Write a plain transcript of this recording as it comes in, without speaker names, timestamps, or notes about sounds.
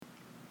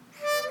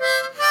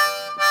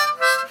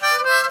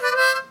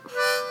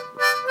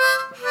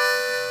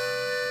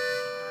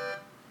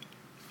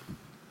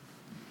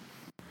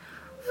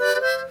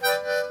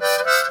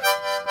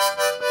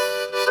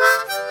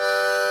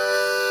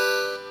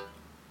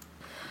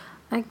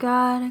I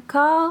got a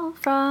call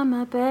from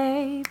my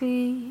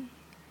baby,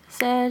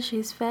 said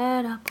she's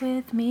fed up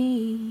with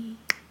me.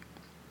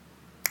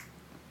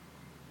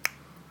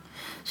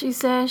 She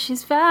says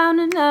she's found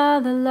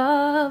another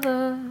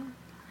lover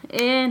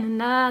in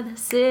another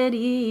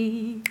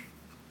city.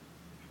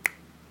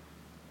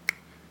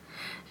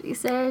 She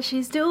says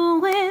she's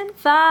doing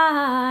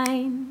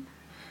fine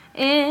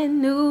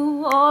in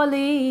New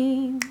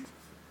Orleans.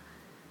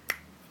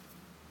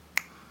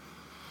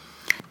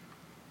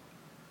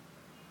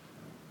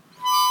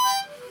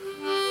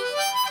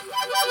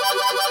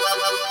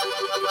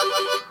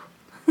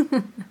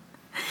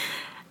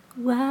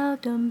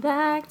 Welcome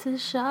back to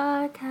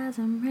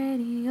Sharkasm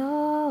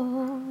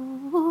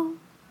Radio.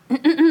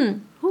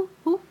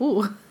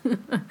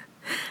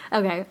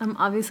 Okay, I'm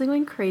obviously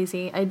going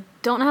crazy. I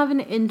don't have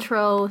an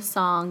intro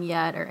song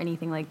yet or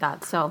anything like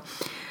that. So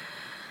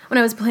when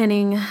I was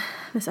planning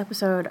this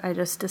episode, I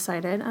just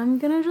decided I'm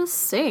gonna just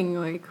sing.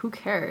 Like, who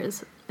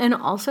cares? And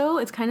also,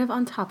 it's kind of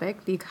on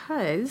topic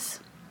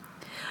because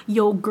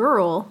yo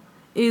girl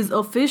is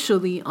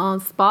officially on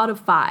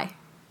Spotify.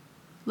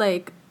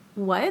 Like,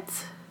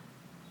 what?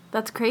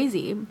 That's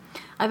crazy.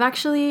 I've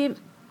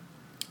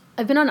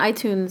been on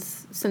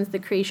iTunes since the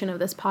creation of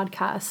this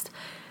podcast,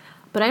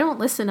 but I don't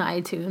listen to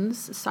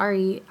iTunes.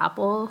 Sorry,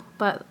 Apple,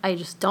 but I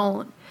just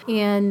don't.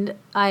 And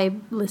I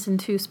listen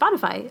to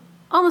Spotify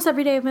almost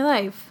every day of my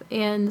life.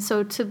 And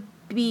so to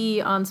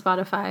be on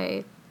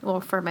Spotify, well,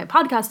 for my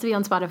podcast to be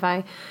on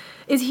Spotify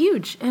is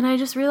huge. And I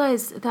just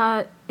realized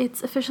that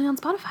it's officially on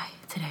Spotify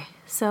today.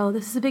 So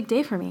this is a big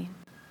day for me.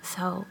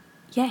 So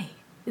yay.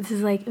 This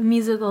is like a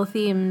musical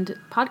themed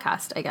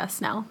podcast, I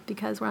guess, now,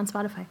 because we're on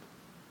Spotify.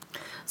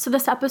 So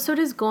this episode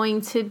is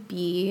going to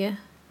be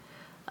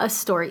a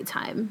story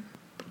time.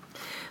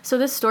 So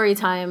this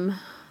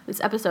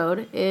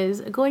episode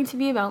is going to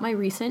be about my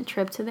recent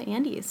trip to the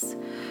Andes.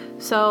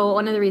 So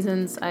one of the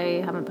reasons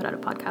I haven't put out a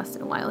podcast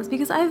in a while is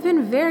because I've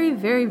been very,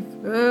 very,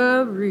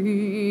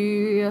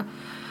 very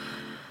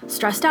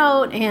stressed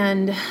out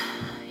and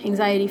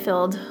anxiety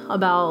filled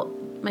about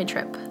my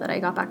trip that I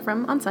got back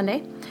from on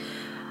Sunday.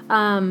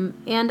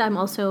 And I'm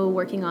also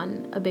working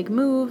on a big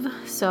move.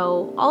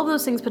 So all of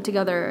those things put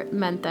together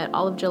meant that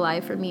all of July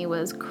for me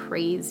was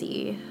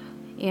crazy.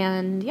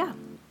 And yeah.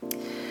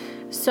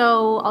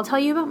 So I'll tell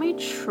you about my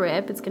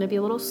trip. It's going to be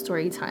a little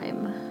story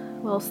time. A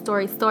little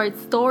story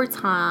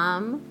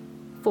time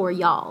for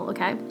y'all,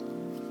 okay?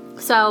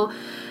 So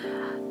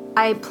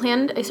I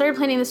started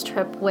planning this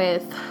trip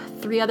with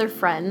 3 other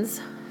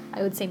friends.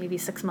 I would say maybe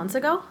 6 months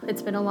ago.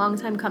 It's been a long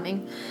time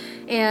coming.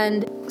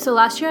 And so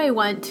last year I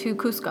went to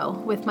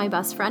Cusco with my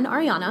best friend,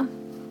 Ariana.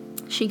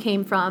 She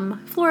came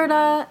from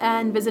Florida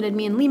and visited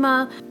me in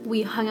Lima.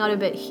 We hung out a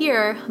bit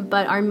here,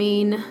 but our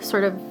main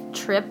sort of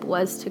trip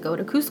was to go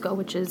to Cusco,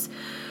 which is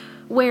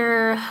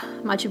where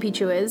Machu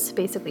Picchu is.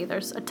 Basically,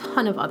 there's a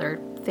ton of other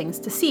things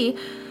to see,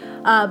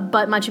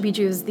 but Machu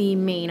Picchu is the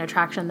main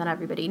attraction that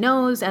everybody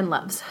knows and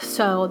loves.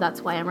 So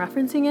that's why I'm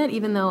referencing it,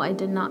 even though I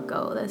did not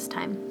go this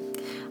time.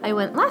 I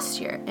went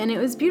last year, and it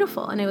was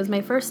beautiful, and it was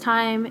my first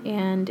time,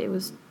 and it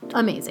was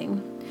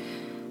amazing.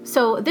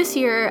 So this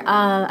year,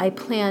 I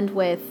planned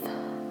with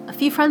a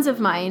few friends of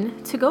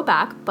mine to go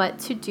back, but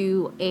to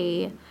do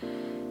a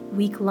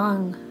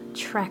week-long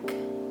trek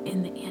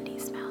in the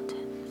Andes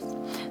Mountains,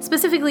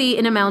 specifically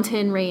in a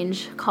mountain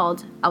range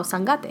called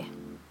Ausangate.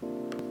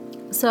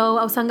 So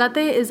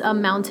Ausangate is a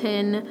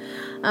mountain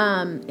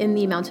in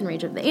the mountain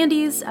range of the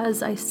Andes,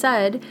 as I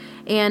said,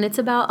 and it's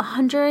about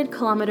 100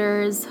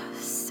 kilometers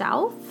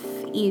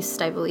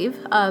southeast, I believe,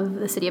 of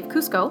the city of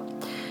Cusco.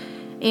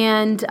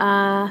 And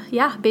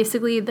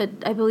basically,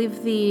 I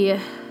believe the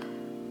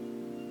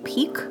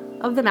peak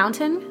of the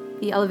mountain,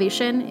 the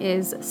elevation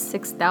is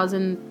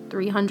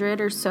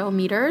 6,300 or so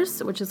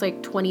meters, which is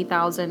like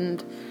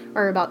 20,000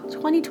 or about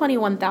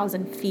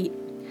 21,000 feet.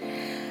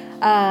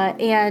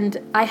 And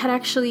I had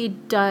actually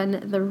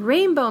done the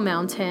Rainbow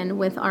Mountain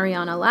with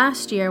Ariana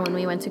last year when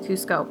we went to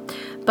Cusco.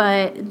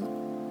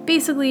 But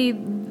basically,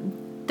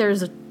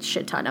 there's a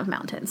shit ton of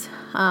mountains.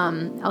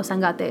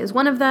 Ausangate is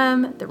one of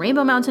them. The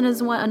Rainbow Mountain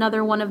is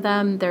another one of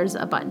them. There's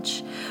a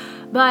bunch.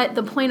 But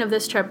the point of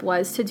this trip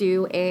was to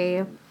do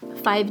a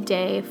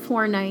 5-day,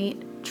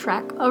 4-night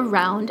trek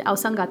around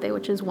Ausangate,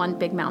 which is one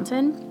big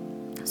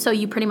mountain. So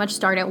you pretty much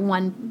start on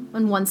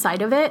one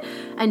side of it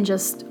and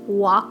just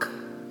walk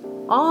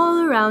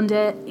all around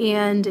it,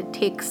 and it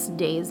takes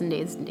days and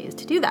days and days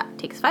to do that. It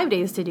takes 5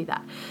 days to do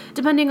that,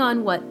 depending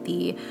on what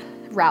the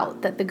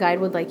route that the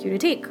guide would like you to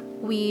take.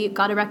 We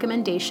got a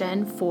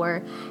recommendation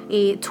for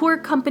a tour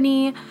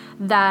company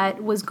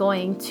that was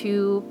going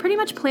to pretty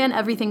much plan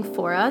everything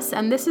for us,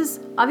 and this is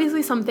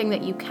obviously something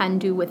that you can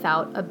do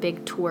without a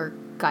big tour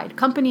guide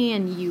company,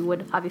 and you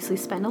would obviously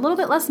spend a little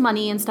bit less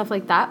money and stuff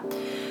like that.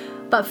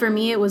 But for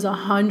me, it was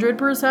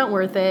 100%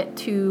 worth it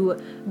to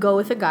go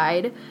with a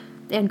guide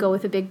and go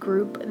with a big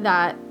group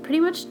that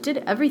pretty much did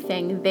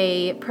everything.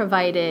 They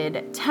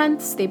provided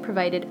tents, they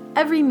provided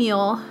every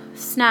meal,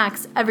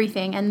 snacks,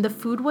 everything, and the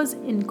food was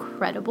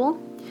incredible.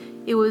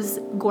 It was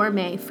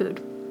gourmet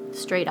food,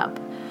 straight up.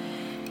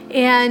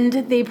 And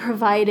they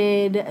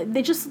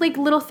just like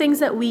little things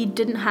that we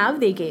didn't have,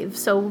 they gave.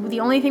 So the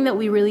only thing that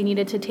we really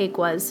needed to take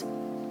was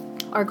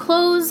our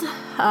clothes,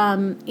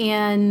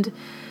 and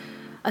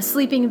a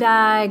sleeping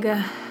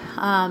bag,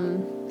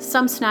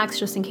 some snacks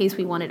just in case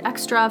we wanted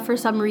extra for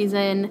some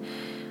reason,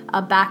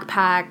 a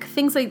backpack,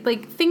 things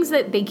like things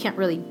that they can't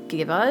really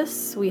give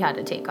us, we had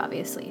to take,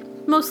 obviously.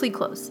 Mostly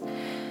clothes.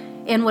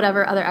 And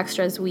whatever other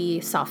extras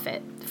we saw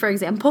fit. For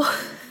example,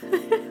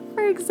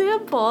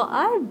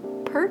 I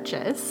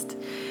purchased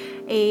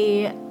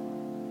a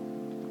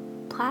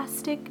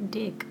plastic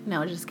dick.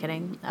 No, just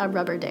kidding. A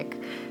rubber dick.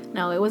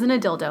 No, it wasn't a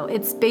dildo.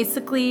 It's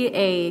basically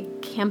a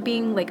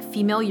camping, like,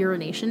 female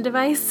urination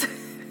device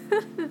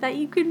that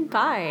you can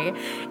buy.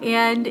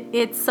 And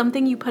it's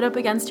something you put up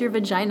against your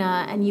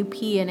vagina and you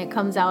pee and it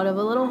comes out of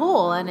a little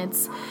hole and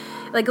it's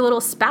like a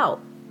little spout.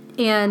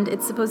 And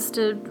it's supposed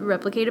to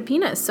replicate a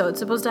penis. So it's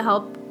supposed to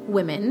help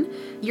women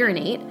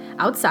urinate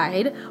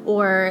outside,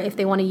 or if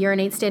they want to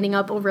urinate standing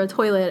up over a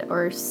toilet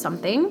or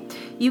something,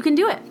 you can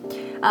do it.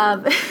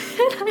 And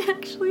I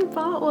actually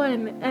bought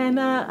one, and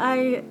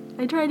I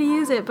tried to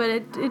use it, but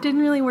it didn't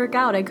really work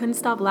out. I couldn't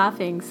stop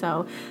laughing,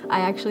 so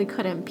I actually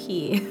couldn't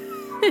pee.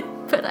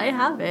 But I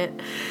have it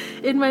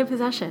in my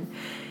possession.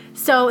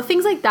 So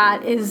things like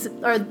that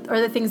are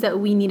the things that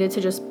we needed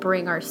to just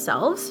bring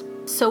ourselves.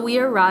 So we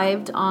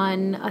arrived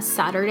on a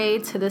Saturday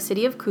to the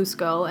city of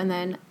Cusco, and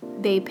then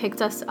they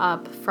picked us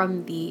up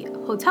from the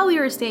hotel we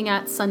were staying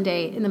at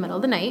Sunday in the middle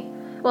of the night.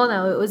 Well,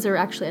 no, it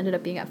actually ended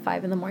up being at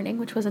 5 a.m,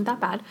 which wasn't that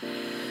bad.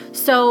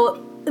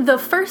 So the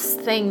first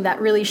thing that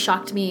really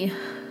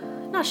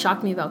not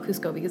shocked me about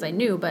Cusco because I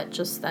knew, but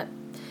just that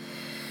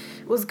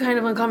was kind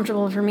of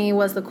uncomfortable for me,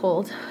 was the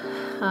cold.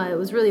 It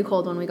was really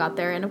cold when we got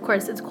there. And of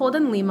course, it's cold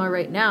in Lima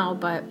right now,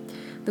 but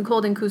the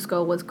cold in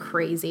Cusco was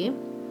crazy.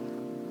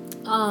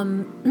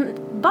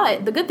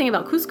 But the good thing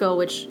about Cusco,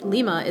 which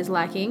Lima is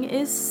lacking,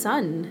 is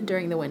sun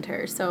during the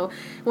winter. So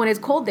when it's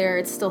cold there,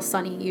 it's still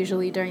sunny,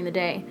 usually during the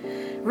day.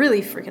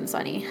 Really freaking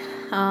sunny.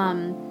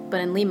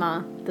 But in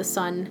Lima, the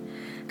sun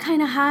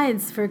kind of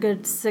hides for a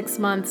good 6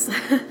 months.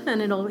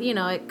 And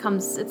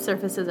it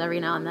surfaces every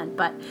now and then.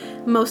 But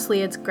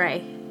mostly it's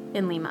gray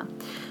in Lima.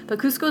 But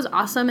Cusco's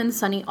awesome and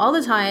sunny all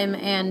the time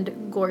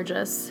and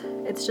gorgeous.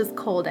 It's just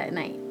cold at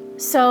night.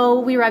 So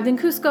we arrived in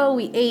Cusco,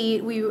 we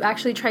ate, we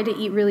actually tried to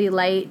eat really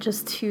light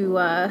just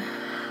to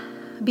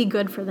be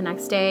good for the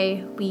next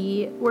day.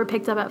 We were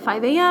picked up at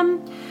 5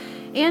 a.m.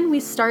 and we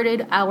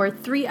started our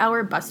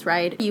 3-hour bus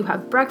ride. You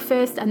have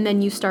breakfast and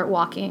then you start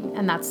walking,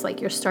 and that's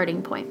like your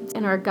starting point.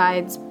 And our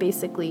guides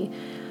basically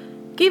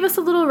gave us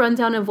a little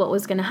rundown of what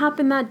was going to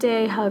happen that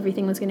day, how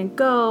everything was going to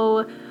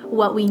go,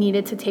 what we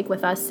needed to take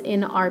with us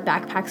in our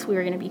backpacks we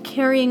were going to be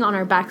carrying on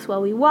our backs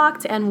while we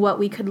walked, and what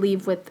we could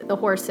leave with the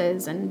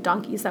horses and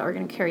donkeys that were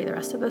going to carry the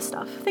rest of the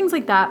stuff, things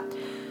like that.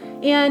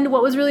 And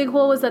what was really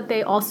cool was that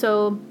they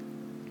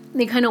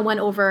kind of went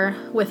over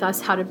with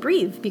us how to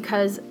breathe,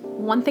 because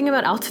one thing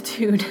about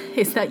altitude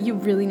is that you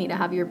really need to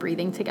have your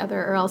breathing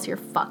together or else you're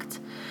fucked.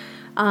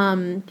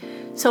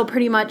 So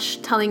pretty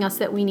much telling us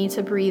that we need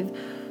to breathe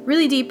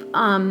really deep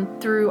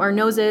through our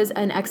noses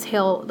and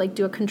exhale, like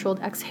do a controlled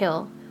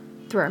exhale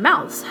through our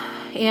mouths.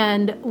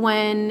 And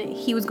when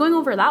he was going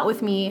over that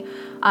with me,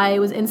 I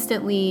was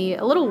instantly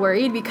a little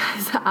worried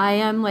because I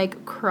have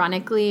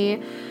chronic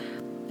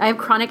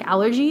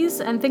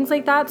allergies and things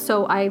like that,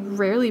 so I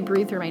rarely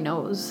breathe through my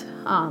nose.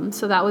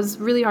 So that was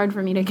really hard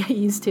for me to get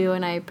used to,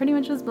 and I pretty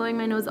much was blowing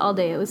my nose all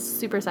day. It was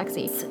super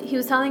sexy. He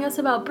was telling us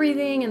about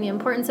breathing and the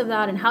importance of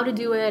that and how to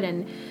do it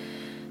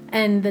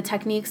and the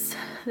techniques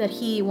that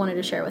he wanted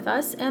to share with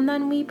us, and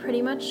then we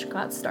pretty much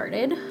got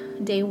started.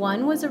 Day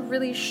 1 was a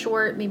really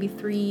short, maybe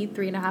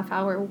 3.5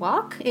 hour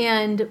walk,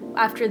 and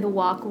after the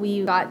walk,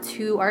 we got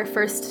to our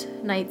first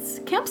night's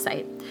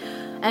campsite.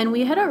 And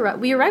we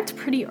arrived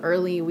pretty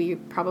early. We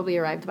probably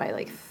arrived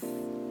by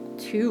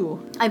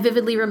 2. I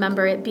vividly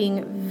remember it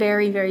being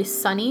very, very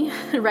sunny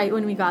right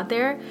when we got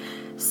there.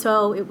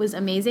 So it was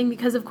amazing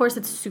because, of course,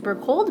 it's super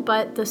cold,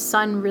 but the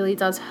sun really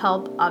does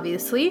help,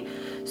 obviously.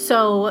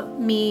 So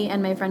me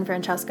and my friend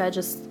Francesca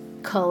just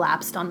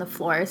collapsed on the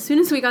floor as soon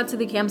as we got to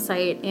the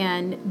campsite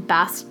and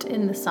basked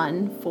in the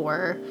sun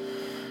for,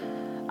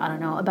 I don't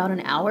know, about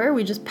an hour.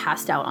 We just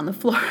passed out on the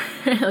floor,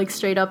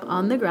 straight up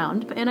on the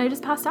ground. And I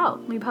just passed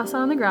out. We passed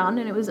out on the ground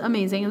and it was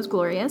amazing. It was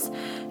glorious.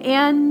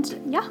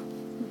 And yeah,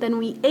 then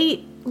we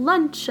ate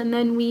lunch and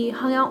then we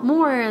hung out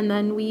more and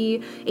then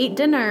we ate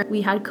dinner.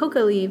 We had coca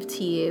leaf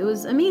tea. It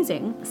was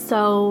amazing.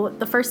 So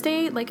the first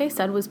day, like I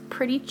said, was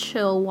pretty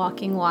chill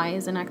walking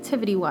wise and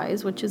activity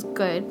wise, which is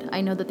good.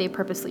 I know that they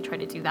purposely try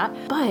to do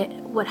that. But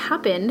what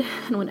happened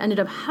and what ended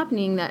up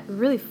happening that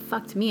really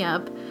fucked me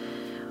up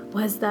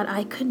was that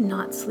I could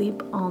not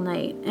sleep all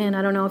night. And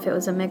I don't know if it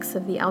was a mix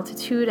of the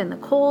altitude and the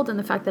cold and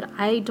the fact that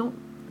I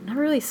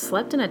never really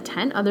slept in a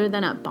tent other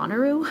than at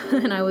Bonnaroo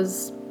and I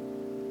was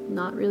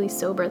not really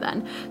sober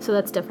then, so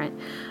that's different.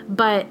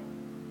 But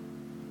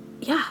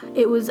yeah,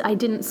 I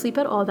didn't sleep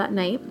at all that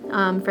night.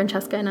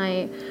 Francesca and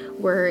I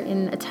were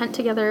in a tent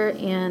together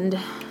and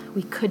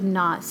we could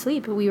not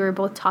sleep. We were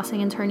both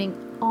tossing and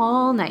turning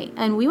all night.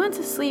 And we went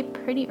to sleep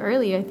pretty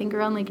early, I think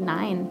around like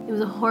 9. It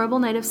was a horrible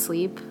night of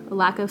sleep, a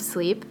lack of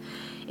sleep.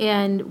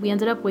 And we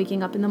ended up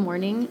waking up in the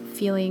morning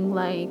feeling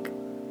like,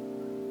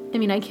 I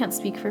mean, I can't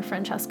speak for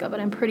Francesca, but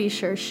I'm pretty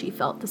sure she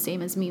felt the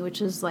same as me,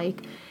 which is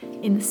like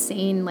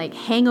insane, like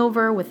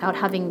hangover without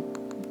having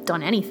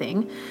done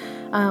anything,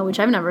 which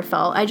I've never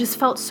felt. I just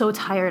felt so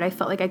tired. I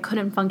felt like I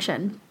couldn't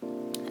function.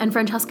 And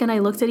Francesca and I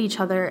looked at each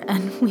other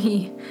and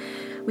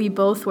we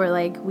both were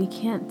like, we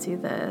can't do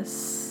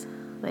this.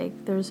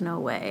 Like, there's no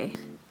way.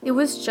 It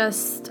was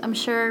just, I'm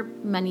sure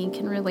many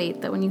can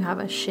relate that when you have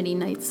a shitty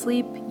night's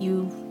sleep,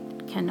 you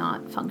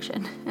cannot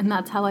function. And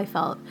that's how I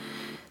felt.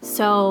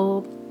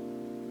 So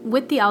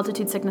with the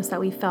altitude sickness that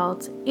we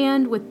felt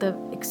and with the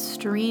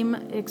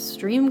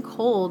extreme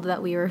cold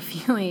that we were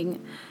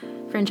feeling,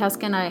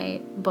 Francesca and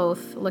I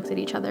both looked at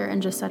each other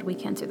and just said, we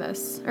can't do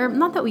this. Or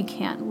not that we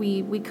can't.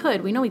 We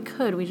could. We know we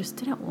could. We just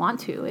didn't want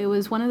to. It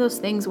was one of those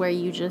things where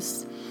you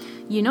just,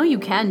 you know you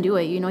can do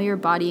it. You know your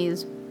body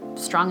is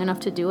strong enough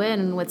to do it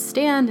and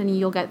withstand and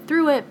you'll get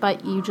through it,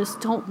 but you just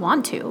don't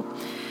want to.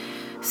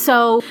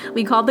 So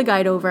we called the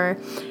guide over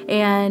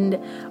and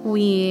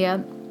we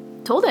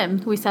told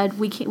him, we said,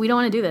 we don't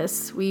want to do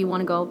this. We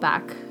want to go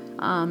back.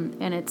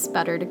 And it's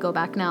better to go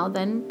back now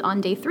than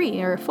on day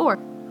 3 or 4.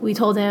 We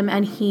told him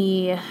and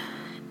he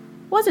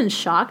wasn't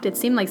shocked. It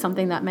seemed like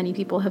something that many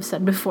people have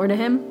said before to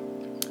him,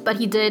 but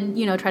he did,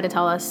 try to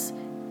tell us,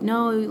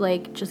 no,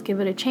 like, just give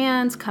it a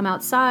chance, come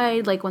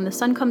outside. Like, when the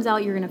sun comes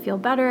out, you're going to feel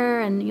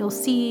better and you'll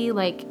see,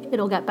 like,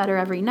 it'll get better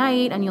every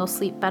night and you'll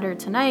sleep better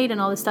tonight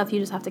and all this stuff. You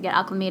just have to get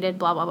acclimated,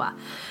 blah, blah, blah.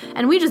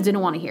 And we just didn't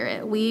want to hear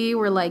it. We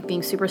were, like,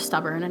 being super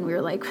stubborn and we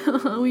were like,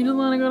 we just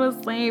want to go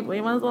to sleep.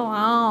 Leave us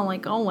alone.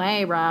 Like, go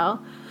away, bro.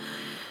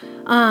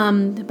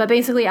 But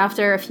basically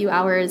after a few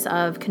hours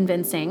of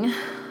convincing,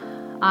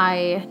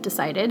 I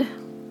decided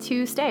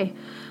to stay.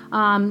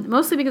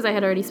 Mostly because I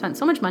had already spent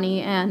so much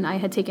money and I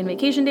had taken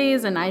vacation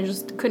days and I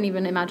just couldn't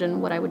even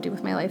imagine what I would do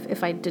with my life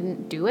if I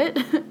didn't do it.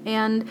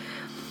 And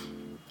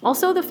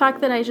also the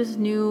fact that I just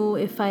knew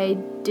if I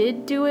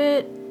did do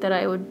it, that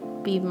I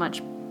would be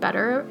much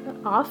better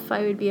off.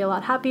 I would be a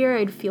lot happier.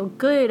 I'd feel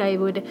good. I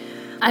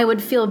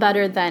would feel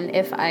better than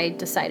if I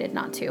decided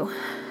not to.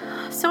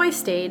 So I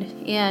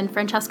stayed and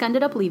Francesca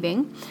ended up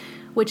leaving,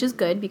 which is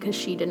good because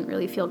she didn't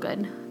really feel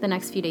good the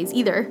next few days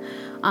either.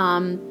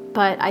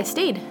 But I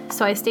stayed.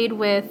 So I stayed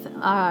with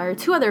our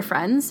 2 other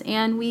friends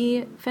and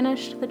we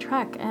finished the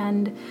trek.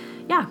 And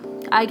yeah,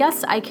 I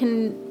guess I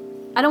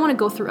don't want to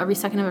go through every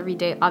second of every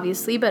day,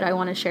 obviously, but I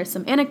want to share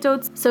some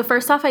anecdotes. So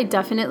first off, I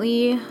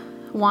definitely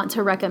want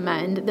to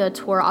recommend the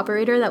tour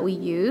operator that we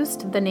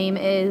used. The name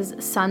is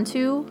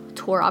Santu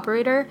Tour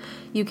Operator.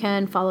 You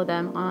can follow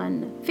them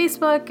on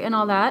Facebook and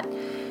all that.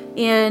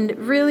 And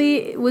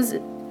really,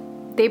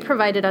 they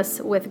provided us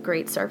with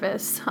great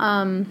service.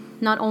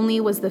 Not only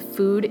was the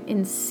food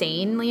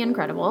insanely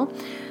incredible,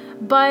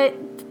 but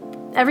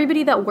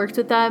everybody that worked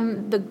with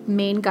them, the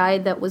main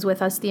guide that was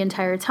with us the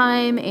entire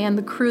time, and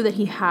the crew that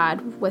he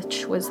had,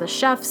 which was the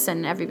chefs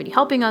and everybody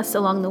helping us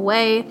along the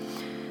way,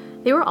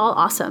 they were all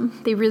awesome.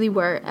 They really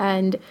were.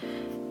 And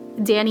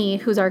Danny,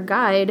 who's our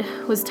guide,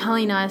 was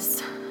telling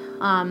us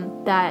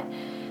that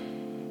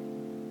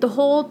the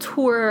whole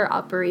tour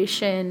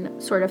operation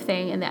sort of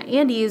thing in the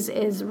Andes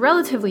is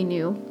relatively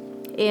new,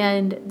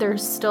 and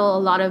there's still a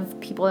lot of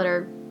people that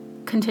are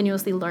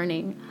continuously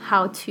learning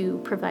how to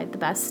provide the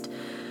best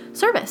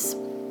service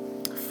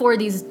for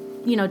these,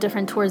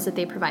 different tours that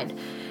they provide.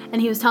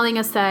 And he was telling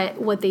us that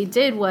what they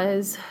did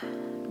was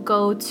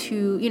go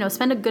to,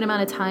 spend a good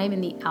amount of time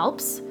in the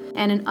Alps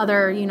and in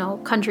other,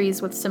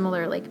 countries with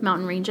similar like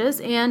mountain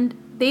ranges, and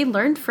they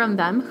learned from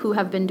them who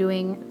have been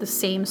doing the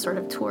same sort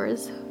of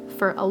tours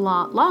for a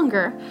lot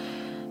longer,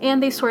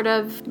 and they sort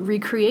of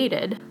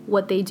recreated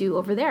what they do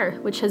over there,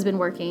 which has been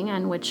working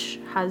and which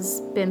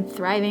has been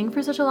thriving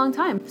for such a long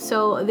time.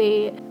 So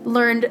they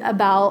learned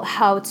about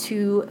how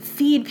to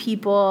feed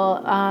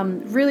people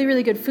really,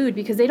 really good food,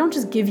 because they don't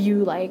just give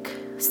you like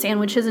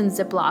sandwiches and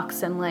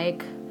Ziplocs and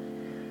like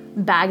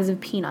bags of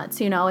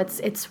peanuts,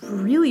 it's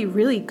really,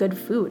 really good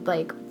food,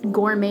 like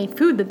gourmet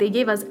food that they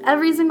gave us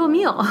every single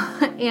meal.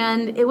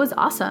 And it was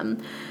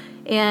awesome.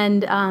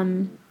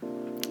 And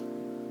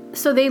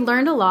so they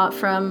learned a lot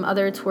from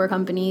other tour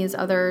companies,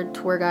 other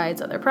tour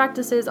guides, other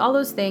practices, all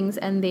those things,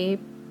 and they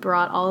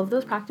brought all of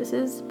those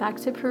practices back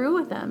to Peru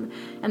with them.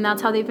 And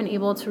that's how they've been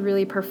able to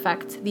really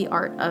perfect the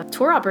art of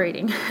tour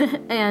operating.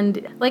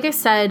 And like I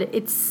said,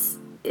 it's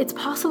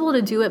possible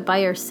to do it by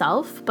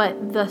yourself,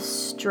 but the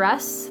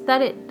stress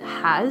that it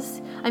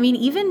has,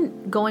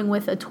 even going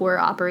with a tour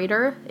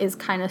operator is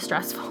kind of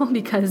stressful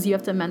because you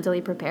have to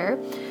mentally prepare,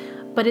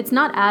 but it's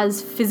not as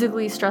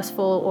physically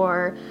stressful,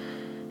 or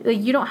like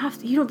you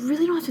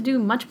really don't have to do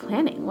much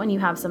planning when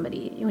you hire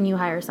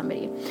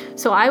somebody.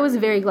 So I was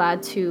very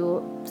glad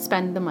to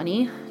spend the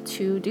money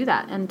to do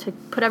that and to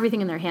put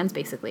everything in their hands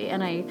basically.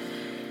 And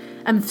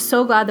I'm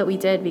so glad that we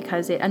did,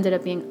 because it ended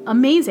up being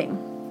amazing.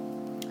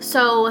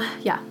 So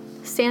yeah,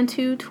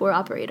 Santu Tour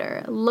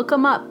Operator, look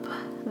them up.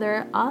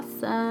 They're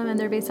awesome, and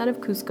they're based out of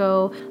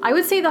Cusco. I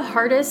would say the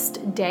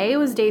hardest day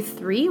was day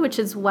 3, which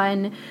is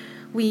when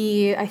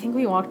I think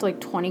we walked like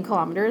 20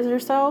 kilometers or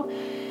so.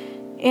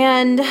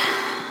 And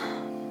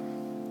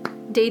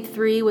day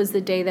 3 was the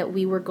day that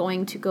we were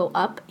going to go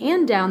up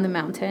and down the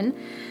mountain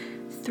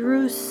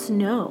through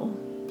snow.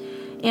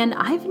 And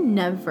I've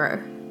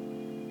never,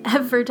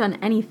 ever done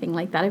anything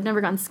like that. I've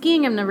never gone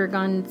skiing. I've never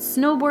gone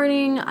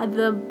snowboarding.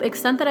 The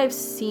extent that I've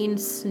seen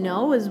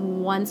snow was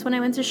once when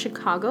I went to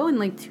Chicago in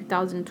like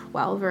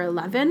 2012 or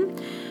 11.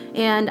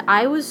 And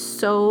I was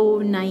so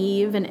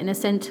naive and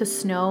innocent to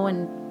snow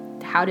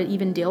and how to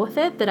even deal with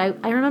it that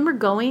I remember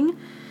going.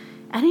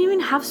 I didn't even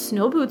have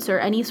snow boots or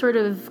any sort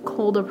of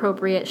cold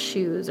appropriate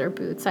shoes or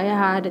boots. I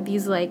had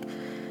these like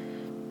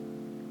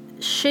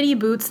shitty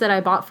boots that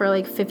I bought for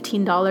like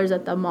 $15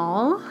 at the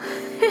mall.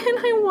 And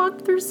I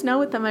walked through snow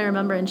with them, I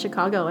remember, in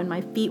Chicago, and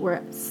my feet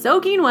were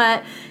soaking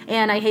wet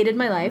and I hated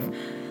my life.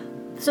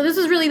 So this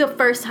was really the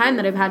first time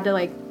that I've had to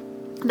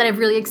that I've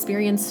really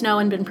experienced snow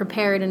and been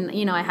prepared,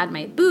 and I had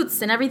my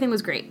boots and everything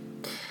was great.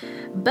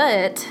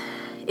 But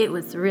it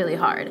was really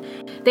hard.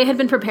 They had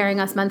been preparing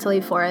us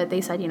mentally for it. They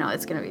said,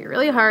 it's going to be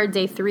really hard.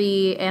 Day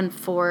 3 and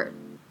 4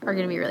 are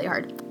going to be really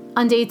hard.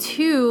 On day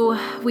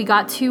 2, we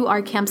got to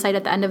our campsite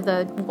at the end of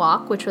the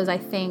walk, which was, I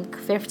think,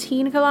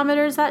 15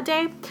 kilometers that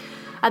day.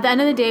 At the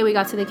end of the day, we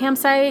got to the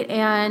campsite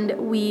and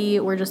we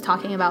were just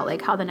talking about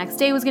like how the next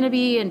day was going to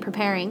be and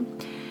preparing.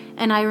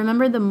 And I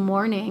remember the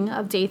morning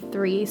of day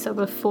 3, so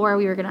before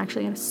we were going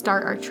to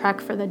start our trek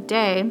for the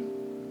day,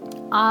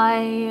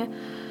 I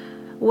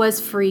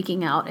was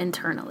freaking out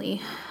internally.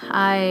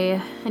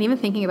 And even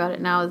thinking about it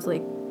now is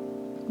like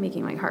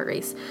making my heart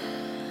race.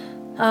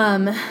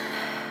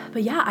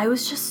 But yeah, I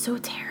was just so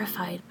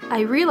terrified.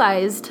 I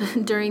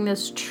realized during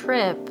this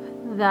trip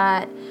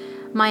that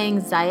my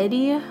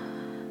anxiety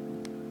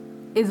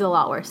is a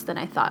lot worse than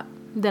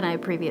I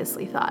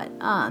previously thought.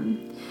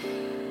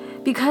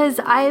 Because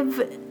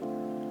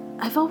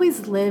I've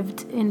always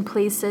lived in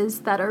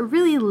places that are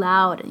really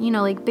loud,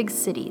 like big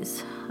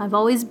cities. I've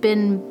always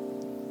been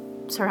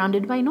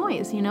surrounded by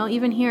noise,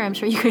 even here. I'm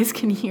sure you guys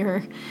can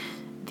hear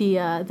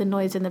the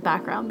noise in the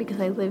background because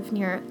I live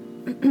near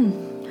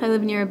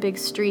a big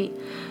street.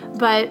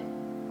 But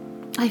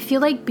I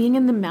feel like being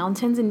in the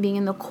mountains and being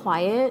in the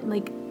quiet,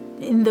 like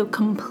in the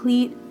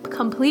complete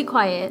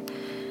quiet,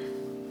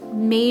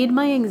 made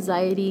my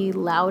anxiety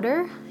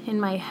louder in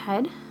my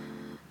head.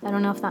 I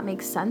don't know if that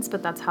makes sense,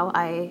 but that's how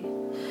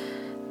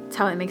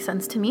it makes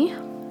sense to me.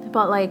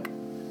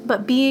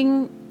 But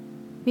being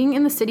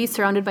in the city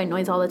surrounded by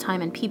noise all the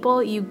time and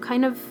people, your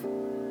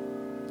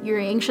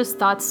anxious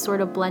thoughts sort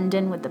of blend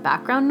in with the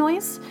background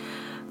noise.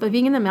 But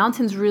being in the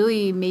mountains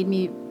really made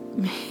me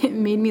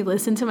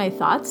listen to my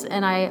thoughts,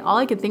 and all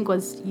I could think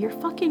was, you're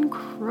fucking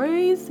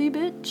crazy,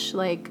 bitch.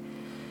 Like,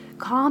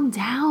 calm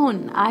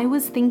down. I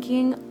was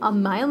thinking a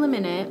mile a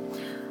minute.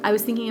 I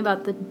was thinking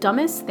about the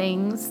dumbest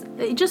things,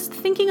 just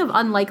thinking of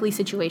unlikely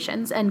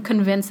situations and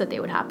convinced that they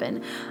would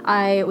happen.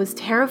 I was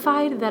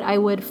terrified that I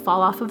would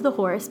fall off of the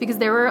horse because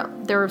there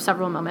were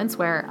several moments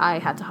where I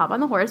had to hop on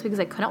the horse because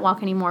I couldn't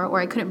walk anymore, or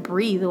I couldn't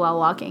breathe while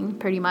walking,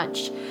 pretty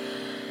much.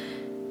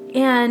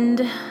 And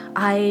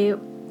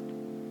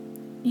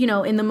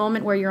in the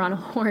moment where you're on a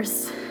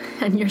horse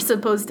and you're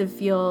supposed to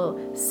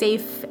feel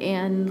safe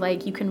and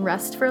like you can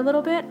rest for a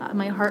little bit,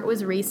 my heart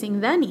was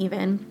racing then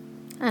even.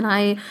 And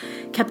I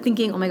kept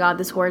thinking, oh my God,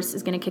 this horse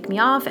is going to kick me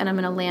off and I'm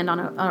going to land on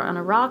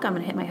a rock. I'm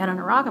going to hit my head on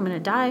a rock. I'm going to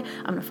die.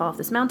 I'm going to fall off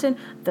this mountain.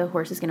 The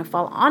horse is going to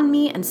fall on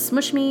me and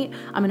smush me.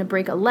 I'm going to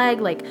break a leg.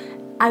 Like,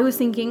 I was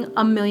thinking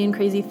a million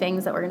crazy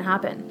things that were going to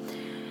happen.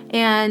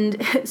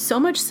 And so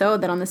much so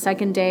that on the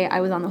second day I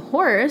was on the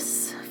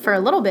horse for a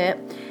little bit,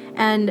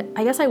 and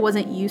I guess I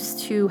wasn't used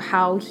to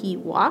how he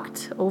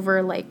walked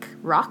over like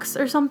rocks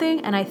or something,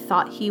 and I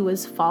thought he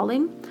was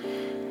falling.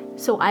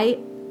 So I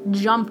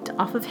jumped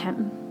off of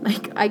him.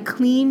 Like, I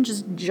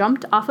just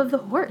jumped off of the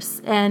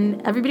horse,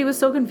 and everybody was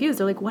so confused.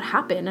 They're like, what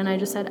happened? And I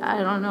just said, I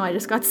don't know. I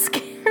just got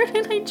scared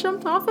and I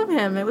jumped off of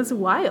him. It was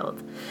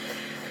wild.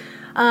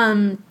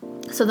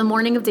 So the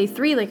morning of day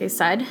 3, like I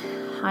said,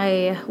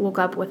 I woke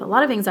up with a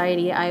lot of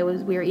anxiety.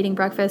 We were eating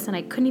breakfast and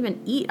I couldn't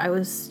even eat.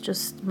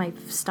 My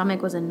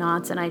stomach was in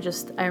knots. And I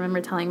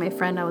remember telling my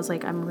friend, I was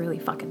like, I'm really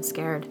fucking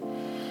scared.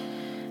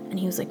 And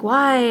he was like,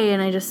 why?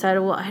 And I just said,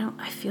 well,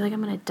 I feel like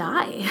I'm going to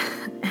die.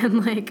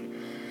 And like,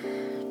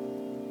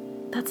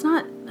 that's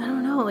not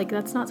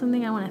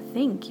something I want to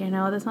think,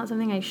 that's not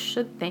something I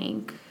should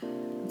think.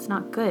 It's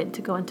not good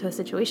to go into a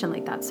situation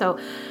like that. So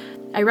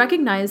I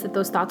recognized that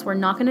those thoughts were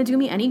not going to do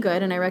me any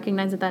good, and I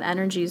recognized that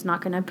energy is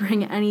not going to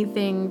bring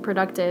anything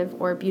productive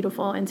or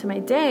beautiful into my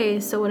day.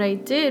 So what I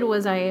did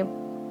was I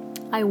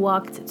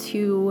walked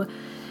to,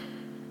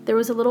 there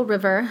was a little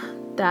river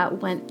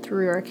that went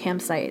through our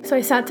campsite. So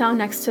I sat down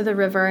next to the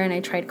river and I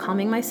tried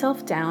calming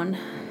myself down,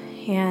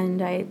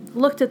 and I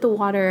looked at the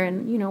water,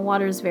 and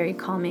water is very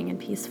calming and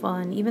peaceful,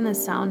 and even the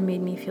sound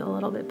made me feel a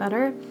little bit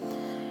better.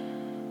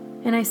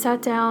 And I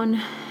sat down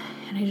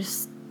and I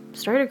just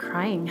started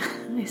crying.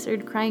 I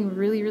started crying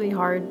really, really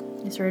hard.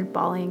 I started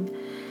bawling.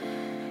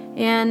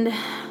 And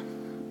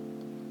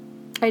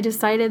I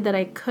decided that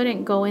I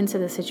couldn't go into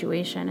the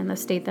situation in the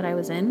state that I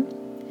was in.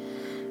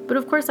 But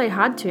of course I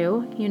had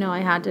to, I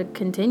had to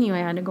continue. I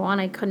had to go on.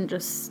 I couldn't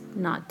just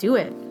not do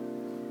it.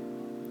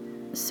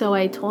 So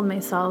I told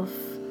myself,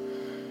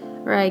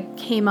 or I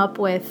came up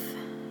with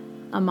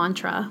a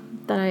mantra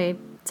that I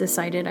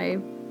decided I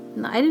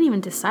didn't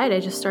even decide. I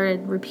just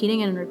started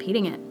repeating it and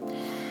repeating it.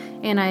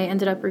 And I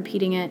ended up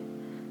repeating it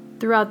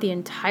throughout the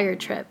entire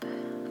trip.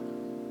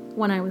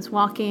 When I was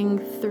walking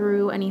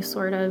through any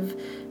sort of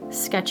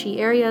sketchy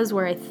areas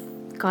where I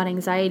got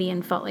anxiety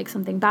and felt like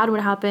something bad would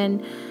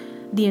happen,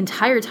 the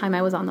entire time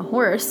I was on the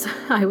horse,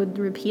 I would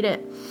repeat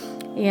it.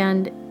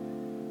 And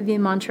the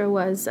mantra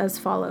was as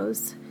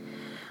follows: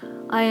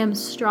 I am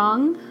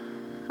strong.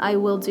 I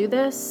will do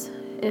this.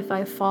 If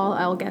I fall,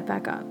 I'll get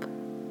back up.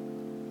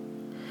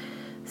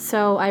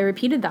 So I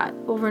repeated that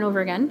over and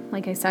over again,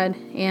 like I said.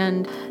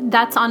 And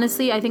that's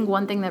honestly, I think,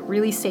 one thing that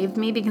really saved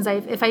me, because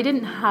if I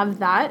didn't have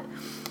that,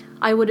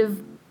 I would have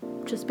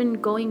just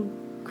been going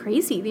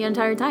crazy the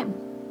entire time.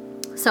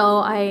 So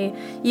I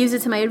used it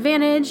to my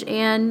advantage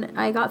and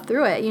I got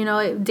through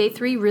it. Day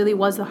 3 really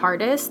was the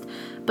hardest,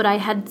 but I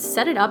had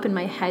set it up in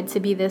my head to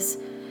be this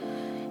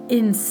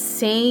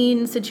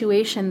insane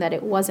situation that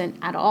it wasn't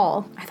at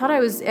all. I thought it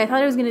was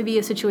going to be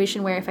a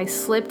situation where if I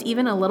slipped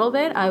even a little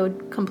bit, I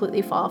would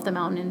completely fall off the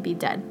mountain and be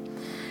dead.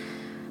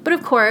 But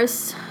of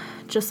course,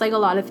 just like a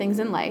lot of things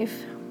in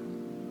life,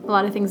 a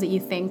lot of things that you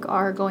think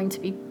are going to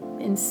be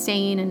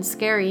insane and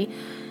scary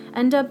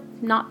end up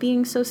not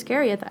being so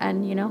scary at the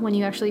end, when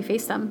you actually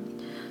face them.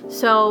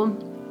 So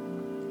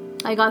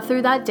I got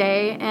through that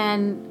day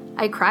and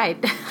I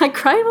cried. I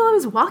cried while I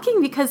was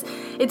walking, because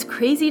it's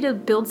crazy to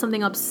build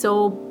something up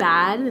so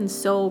bad and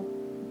so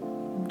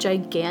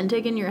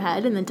gigantic in your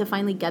head, and then to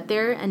finally get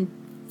there and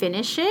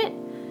finish it.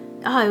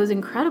 It was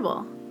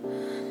incredible.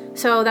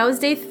 So that was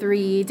day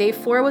 3. Day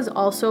 4 was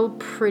also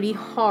pretty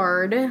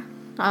hard.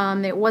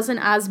 It wasn't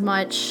as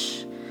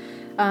much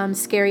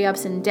scary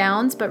ups and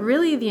downs, but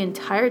really the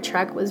entire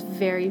trek was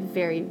very,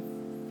 very,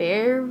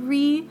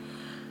 very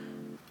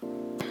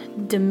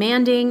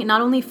demanding,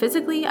 not only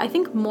physically, I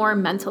think more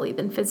mentally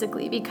than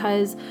physically,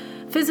 because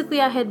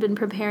physically I had been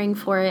preparing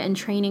for it and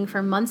training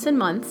for months and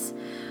months,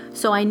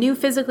 so I knew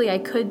physically I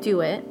could do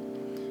it.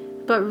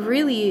 But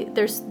really,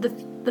 there's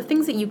the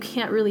things that you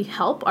can't really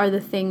help are the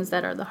things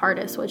that are the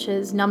hardest, which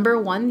is number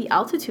 1, the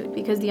altitude,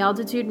 because the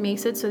altitude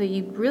makes it so that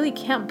you really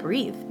can't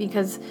breathe,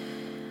 because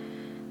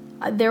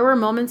there were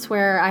moments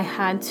where I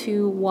had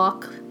to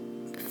walk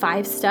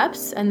 5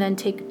 steps and then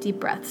take deep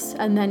breaths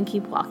and then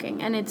keep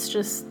walking. And it's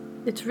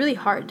really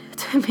hard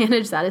to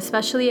manage that,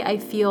 especially I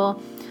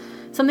feel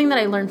something that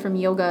I learned from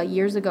yoga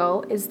years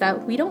ago is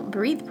that we don't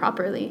breathe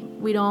properly.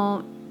 We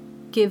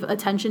don't give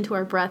attention to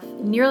our breath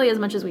nearly as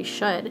much as we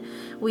should.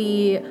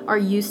 We are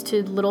used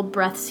to little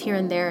breaths here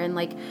and there and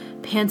like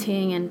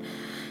panting and,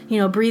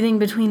 breathing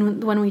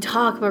between when we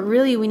talk, but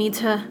really we need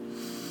to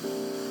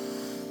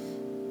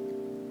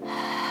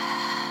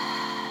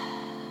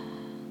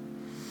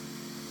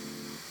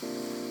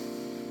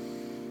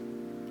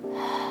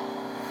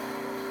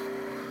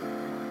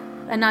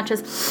and not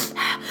just,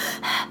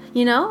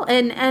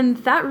 and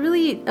that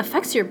really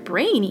affects your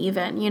brain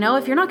even,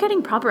 if you're not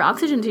getting proper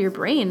oxygen to your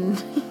brain,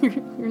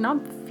 you're not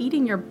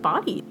feeding your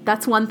body.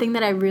 That's one thing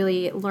that I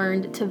really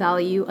learned to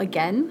value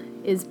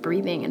again is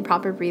breathing and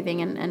proper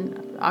breathing and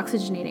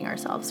oxygenating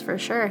ourselves for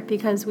sure,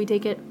 because we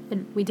take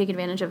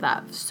advantage of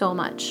that so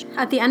much.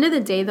 At the end of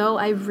the day though,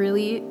 I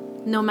really,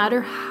 no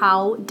matter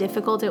how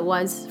difficult it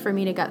was for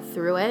me to get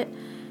through it,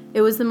 it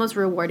was the most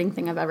rewarding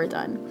thing I've ever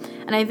done.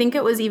 And I think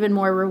it was even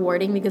more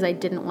rewarding because I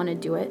didn't want to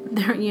do it.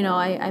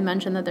 I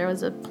mentioned that there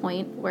was a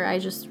point where I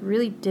just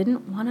really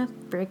didn't want to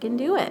frickin'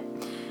 do it.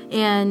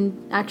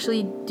 And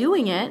actually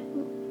doing it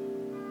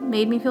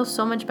made me feel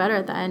so much better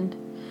at the end.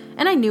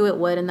 And I knew it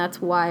would, and that's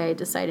why I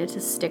decided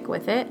to stick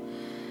with it.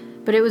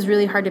 But it was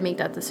really hard to make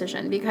that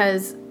decision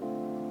because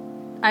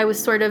I was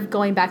sort of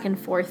going back and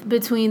forth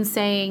between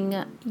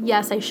saying,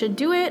 yes, I should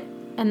do it,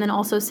 and then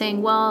also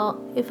saying, well,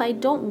 if I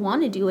don't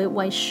want to do it,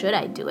 why should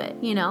I do it,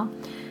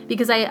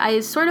 Because I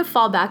sort of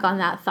fall back on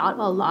that thought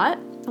a lot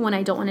when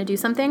I don't want to do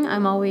something.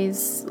 I'm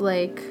always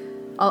like,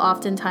 I'll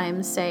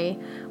oftentimes say,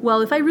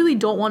 well, if I really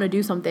don't want to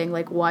do something,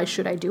 like, why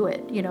should I do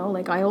it?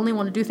 Like, I only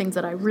want to do things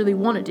that I really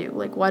want to do.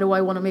 Like, why do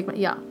I want to make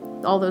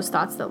all those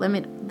thoughts that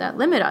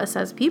limit us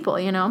as people,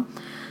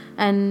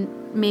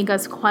 and make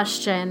us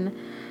question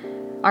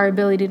our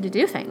ability to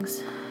do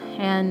things.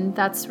 And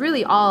that's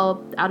really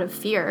all out of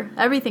fear.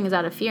 Everything is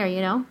out of fear,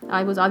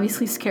 I was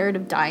obviously scared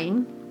of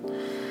dying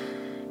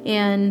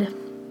and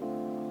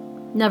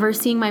never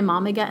seeing my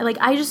mom again. Like,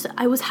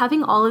 I was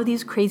having all of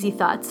these crazy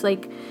thoughts.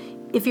 Like,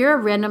 if you're a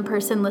random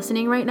person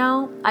listening right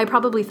now, I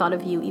probably thought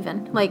of you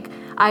even. Like,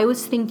 I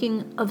was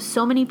thinking of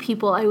so many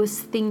people. I was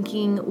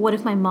thinking, what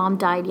if my mom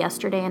died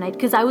yesterday? And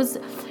because I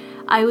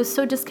was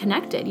so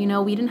disconnected,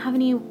 we didn't have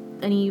any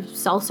any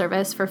cell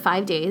service for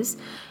 5 days,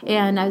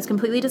 and I was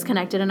completely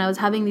disconnected, and I was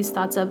having these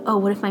thoughts of, oh,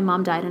 what if my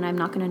mom died and I'm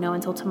not going to know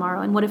until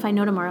tomorrow? And what if I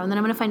know tomorrow and then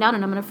I'm going to find out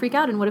and I'm going to freak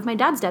out? And what if my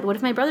dad's dead? What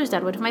if my brother's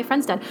dead? What if my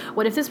friend's dead?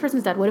 What if this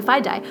person's dead? What if I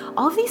die?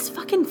 All of these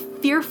fucking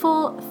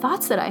fearful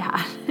thoughts that I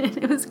had.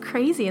 It was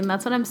crazy. And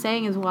that's what I'm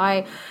saying is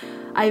why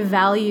I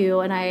value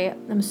and I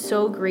am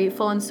so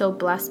grateful and so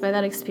blessed by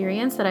that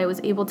experience, that I was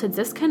able to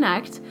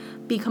disconnect,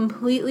 be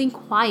completely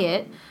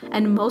quiet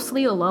and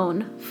mostly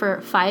alone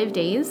for 5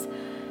 days,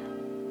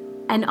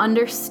 and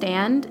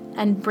understand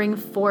and bring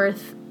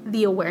forth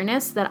the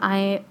awareness that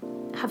I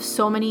have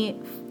so many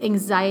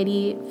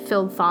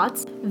anxiety-filled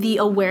thoughts, the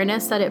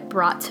awareness that it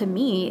brought to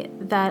me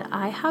that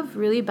I have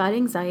really bad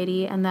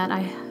anxiety, and that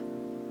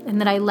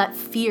I let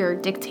fear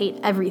dictate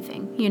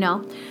everything, you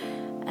know?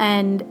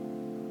 And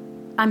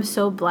I'm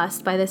so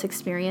blessed by this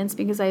experience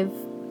because I've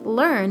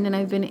learned and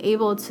I've been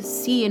able to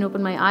see and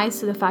open my eyes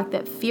to the fact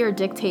that fear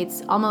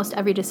dictates almost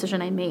every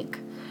decision I make.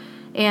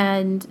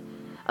 And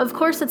of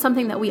course, it's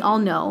something that we all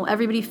know.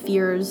 Everybody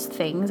fears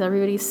things.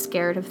 Everybody's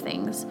scared of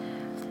things.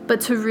 But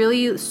to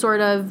really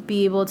sort of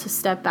be able to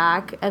step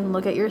back and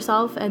look at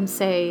yourself and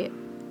say,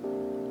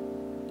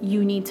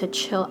 you need to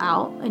chill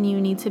out and you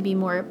need to be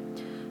more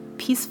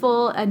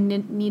peaceful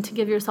and need to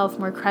give yourself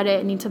more credit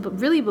and need to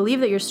really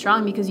believe that you're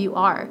strong, because you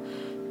are.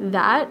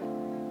 That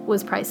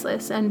was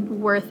priceless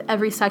and worth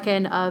every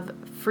second of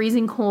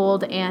freezing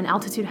cold and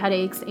altitude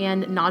headaches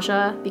and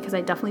nausea, because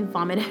I definitely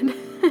vomited.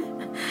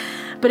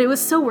 But it was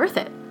so worth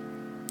it.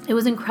 It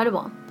was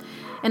incredible.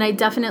 And I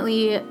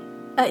definitely,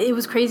 it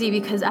was crazy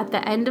because at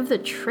the end of the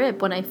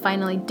trip, when I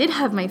finally did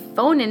have my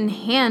phone in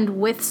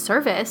hand with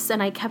service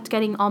and I kept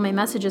getting all my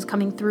messages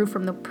coming through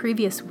from the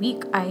previous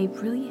week, I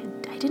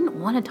didn't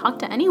want to talk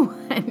to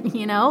anyone,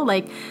 you know?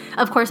 Like,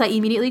 of course, I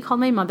immediately called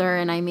my mother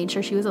and I made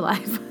sure she was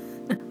alive.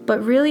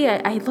 But really,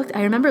 I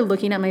remember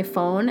looking at my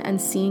phone and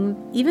seeing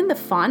even the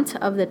font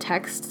of the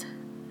text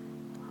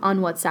on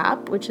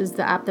WhatsApp, which is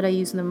the app that I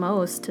use the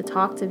most to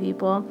talk to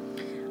people.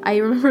 I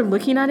remember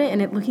looking at it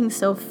and it looking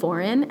so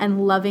foreign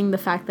and loving the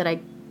fact that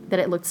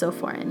it looked so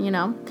foreign, you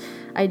know?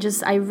 I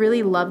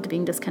really loved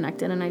being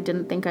disconnected, and I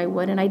didn't think I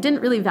would, and I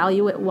didn't really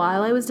value it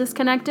while I was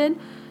disconnected.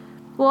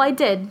 Well, I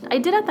did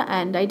at the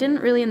end. I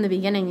didn't really in the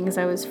beginning because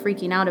I was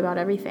freaking out about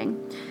everything.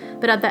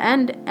 But at the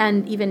end,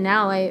 and even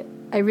now,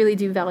 I really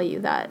do value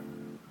that.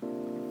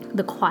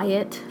 The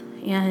quiet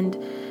and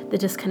the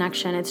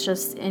disconnection. It's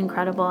just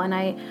incredible. And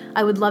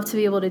I would love to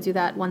be able to do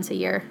that once a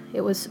year.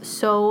 It was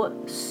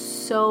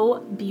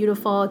so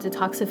beautiful,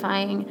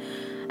 detoxifying,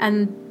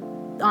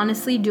 and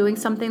honestly doing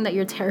something that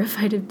you're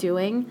terrified of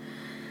doing.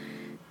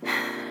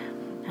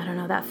 I don't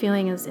know, that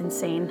feeling is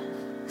insane.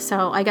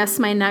 So I guess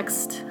my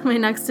next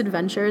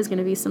adventure is going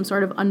to be some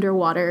sort of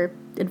underwater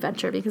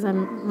adventure, because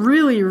I'm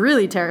really,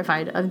 really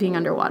terrified of being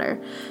underwater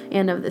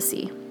and of the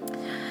sea.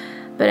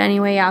 But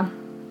anyway, yeah.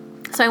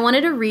 So I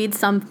wanted to read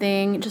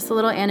something, just a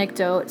little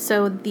anecdote.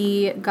 So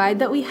the guide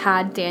that we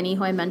had, Danny,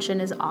 who I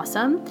mentioned, is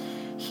awesome.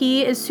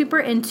 He is super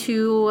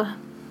into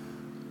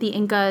the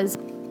Incas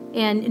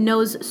and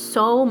knows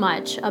so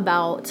much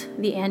about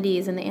the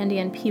Andes and the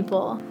Andean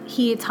people.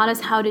 He taught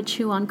us how to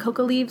chew on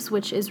coca leaves,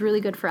 which is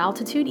really good for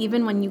altitude.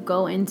 Even when you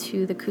go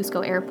into the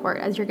Cusco airport,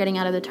 as you're getting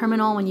out of the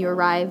terminal, when you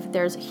arrive,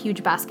 there's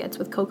huge baskets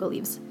with coca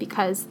leaves,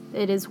 because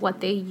it is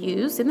what they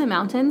use in the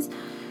mountains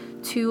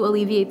to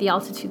alleviate the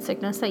altitude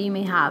sickness that you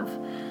may have.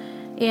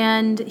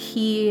 And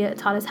he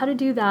taught us how to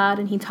do that,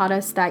 and he taught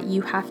us that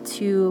you have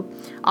to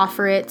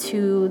offer it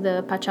to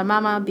the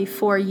Pachamama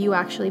before you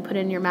actually put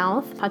it in your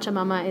mouth.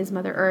 Pachamama is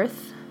Mother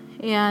Earth,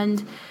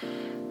 and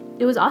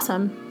it was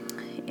awesome.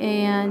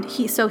 And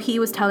he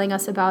was telling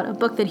us about a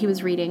book that he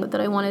was reading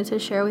that I wanted to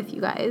share with you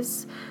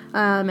guys.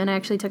 And I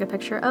actually took a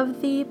picture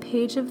of the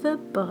page of the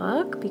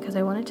book because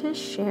I wanted to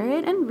share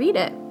it and read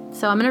it.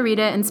 So I'm going to read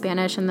it in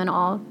Spanish, and then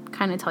I'll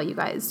kind of tell you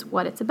guys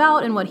what it's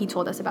about and what he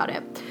told us about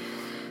it.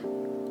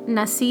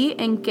 Nací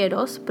en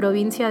Queros,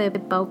 provincia de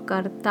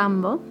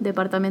Paucartambo,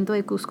 departamento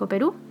de Cusco,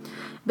 Perú.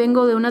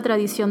 Vengo de una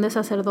tradición de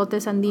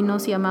sacerdotes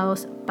andinos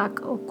llamados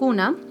Pac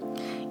Ocuna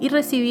y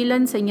recibí la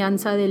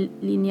enseñanza del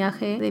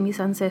linaje de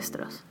mis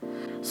ancestros.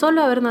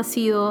 Solo haber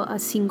nacido a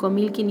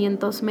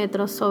 5.500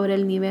 metros sobre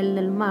el nivel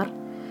del mar,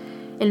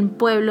 el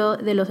pueblo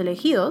de los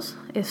elegidos,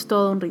 es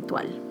todo un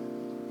ritual.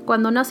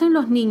 Cuando nacen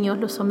los niños,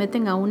 los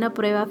someten a una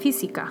prueba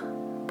física,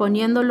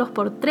 poniéndolos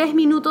por 3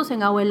 minutos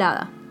en agua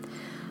helada.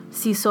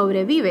 Si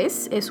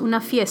sobrevives, es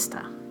una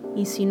fiesta,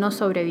 y si no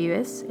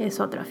sobrevives, es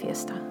otra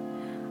fiesta.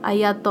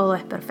 Allá todo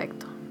es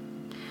perfecto.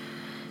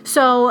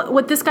 So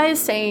what this guy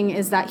is saying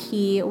is that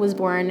he was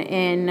born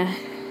in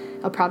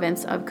a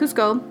province of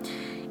Cusco,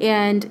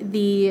 and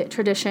the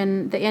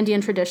Andean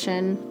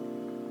tradition,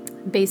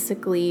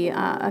 basically,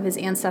 of his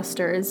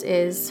ancestors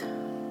is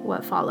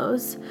what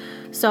follows.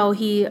 So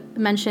he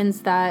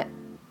mentions that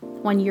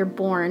when you're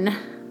born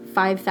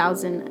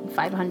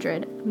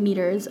 5,500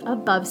 meters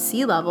above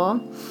sea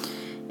level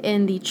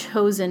in the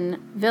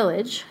chosen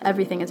village,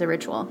 everything is a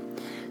ritual.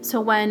 So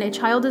when a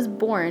child is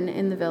born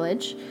in the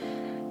village,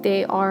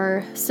 they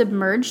are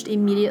submerged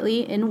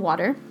immediately in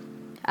water,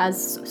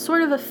 as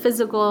sort of a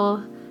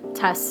physical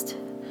test.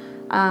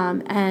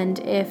 And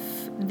if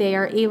they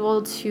are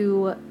able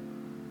to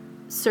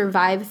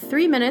survive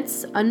 3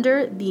 minutes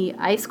under the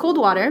ice cold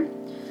water,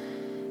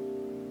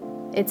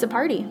 it's a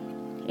party.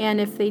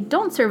 And if they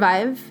don't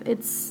survive,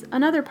 it's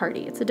another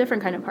party. It's a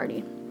different kind of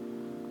party.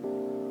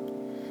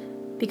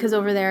 Because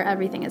over there,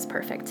 everything is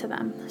perfect to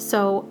them.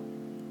 So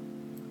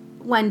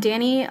when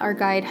Danny, our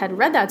guide, had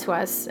read that to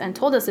us and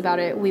told us about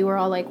it, we were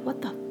all like,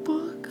 what the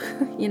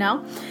fuck? You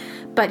know?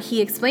 But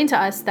he explained to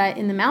us that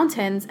in the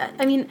mountains,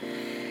 I mean,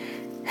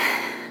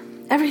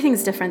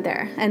 everything's different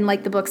there. And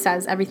like the book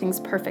says, everything's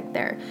perfect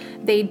there.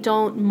 They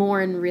don't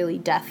mourn really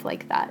death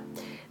like that.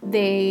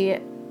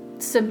 They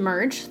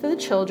submerge the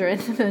children,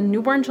 the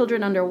newborn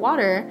children,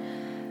 underwater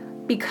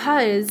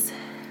because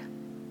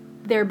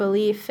their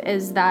belief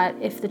is that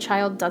if the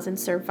child doesn't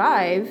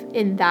survive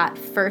in that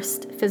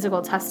first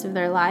physical test of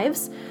their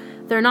lives,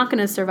 they're not going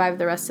to survive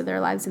the rest of their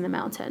lives in the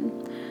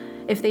mountain.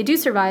 If they do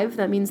survive,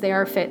 that means they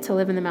are fit to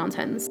live in the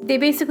mountains. They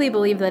basically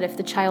believe that if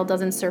the child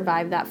doesn't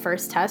survive that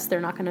first test,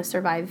 they're not going to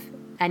survive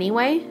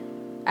anyway.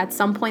 At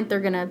some point, they're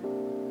gonna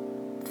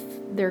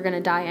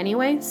die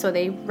anyway, so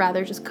they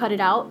rather just cut it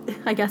out,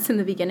 I guess, in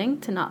the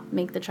beginning to not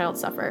make the child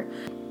suffer.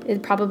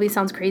 It probably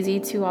sounds crazy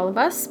to all of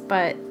us,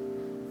 but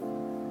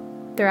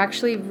they're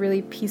actually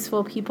really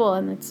peaceful people,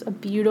 and it's a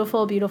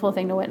beautiful, beautiful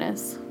thing to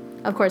witness.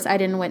 Of course, I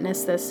didn't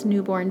witness this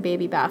newborn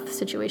baby bath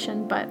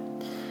situation, but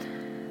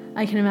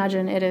I can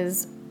imagine it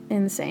is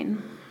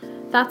insane.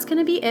 That's going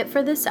to be it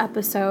for this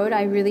episode.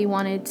 I really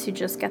wanted to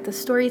just get the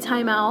story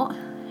time out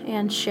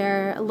and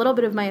share a little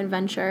bit of my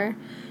adventure,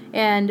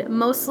 and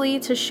mostly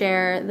to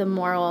share the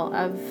moral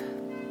of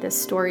this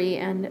story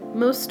and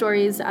most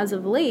stories as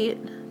of late,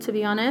 to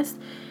be honest,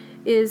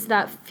 is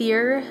that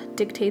fear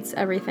dictates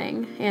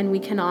everything, and we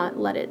cannot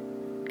let it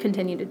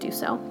continue to do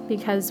so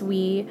because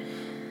we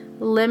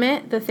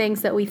limit the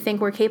things that we think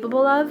we're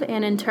capable of,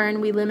 and in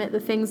turn we limit the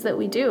things that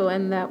we do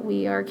and that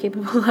we are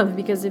capable of,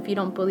 because if you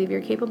don't believe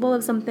you're capable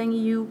of something,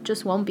 you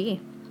just won't be.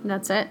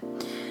 That's it.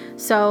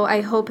 So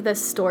I hope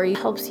this story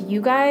helps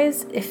you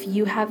guys. If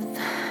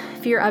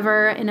you're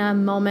ever in a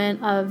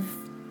moment of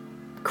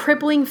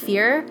crippling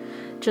fear,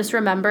 just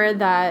remember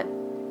that,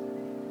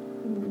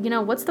 you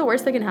know, what's the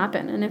worst that can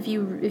happen? And if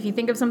you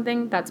think of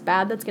something that's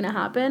bad that's going to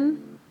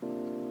happen,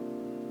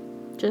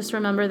 just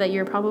remember that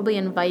you're probably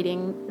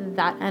inviting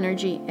that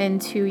energy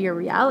into your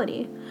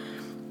reality.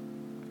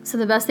 So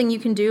the best thing you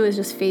can do is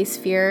just face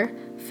fear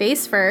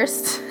face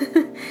first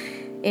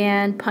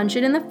and punch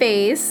it in the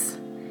face,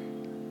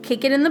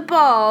 kick it in the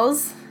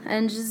balls,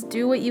 and just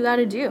do what you got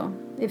to do.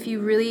 If you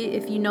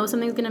know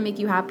something's going to make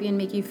you happy and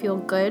make you feel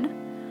good,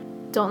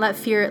 don't let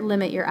fear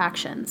limit your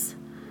actions,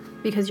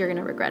 because you're going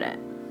to regret it.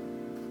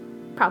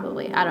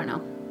 Probably. I don't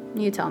know.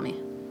 You tell me.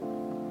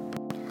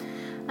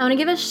 I want to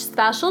give a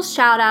special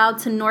shout out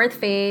to North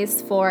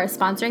Face for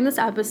sponsoring this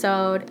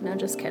episode. No,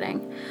 just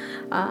kidding.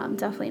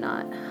 Definitely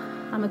not.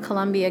 I'm a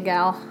Columbia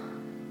gal.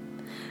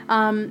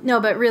 No,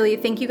 but really,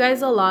 thank you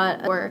guys a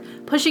lot for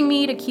pushing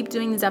me to keep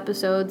doing these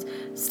episodes,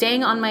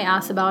 staying on my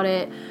ass about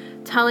it,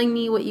 telling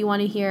me what you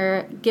want to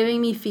hear,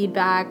 giving me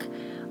feedback,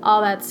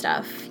 all that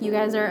stuff. You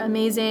guys are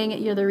amazing.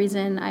 You're the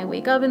reason I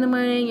wake up in the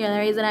morning. You're the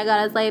reason I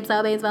gotta sleep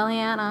so peacefully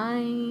at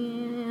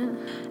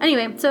night.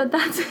 Anyway, so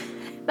that's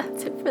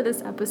it for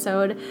this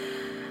episode.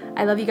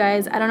 I love you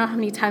guys. I don't know how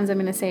many times I'm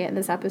going to say it in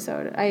this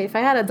episode. If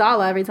I had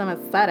 $1 every time I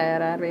said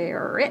it, I'd be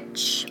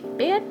rich,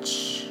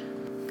 bitch.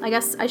 I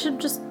guess I should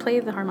just play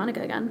the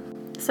harmonica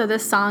again. So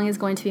this song is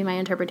going to be my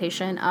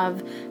interpretation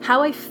of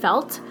how I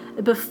felt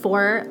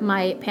before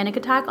my panic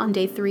attack on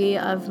day 3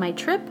 of my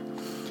trip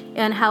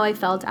and how I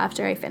felt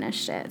after I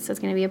finished it. So it's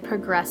going to be a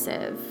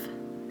progressive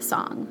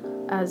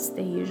song, as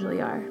they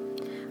usually are.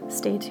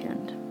 Stay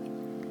tuned.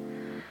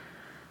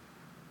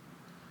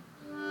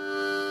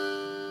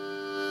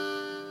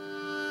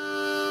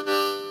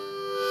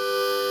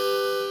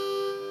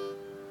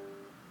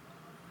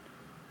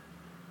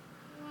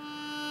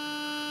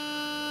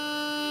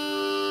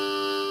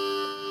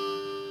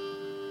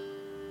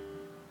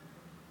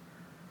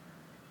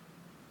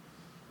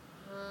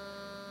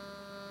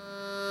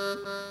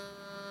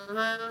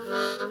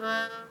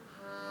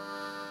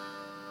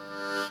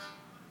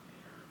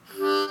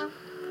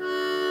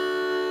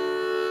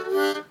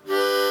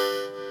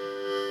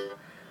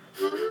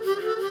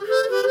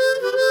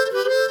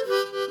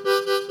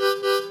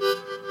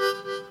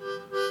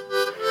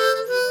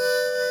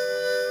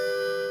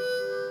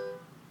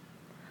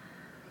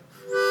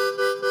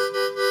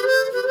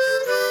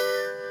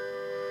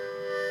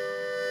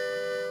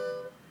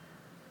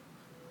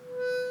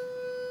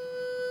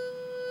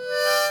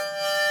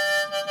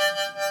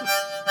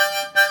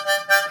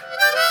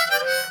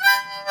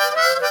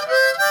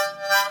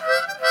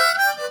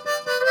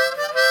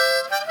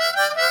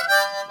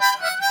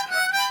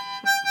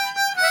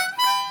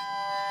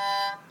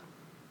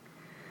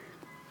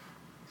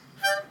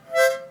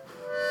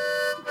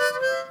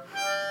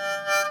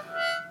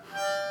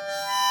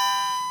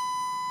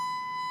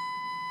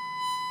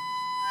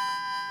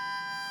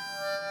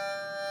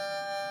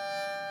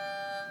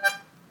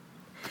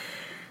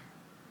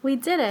 we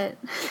did it.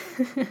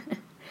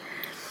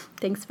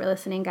 Thanks for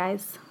listening,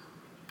 guys.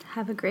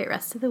 Have a great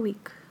rest of the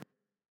week.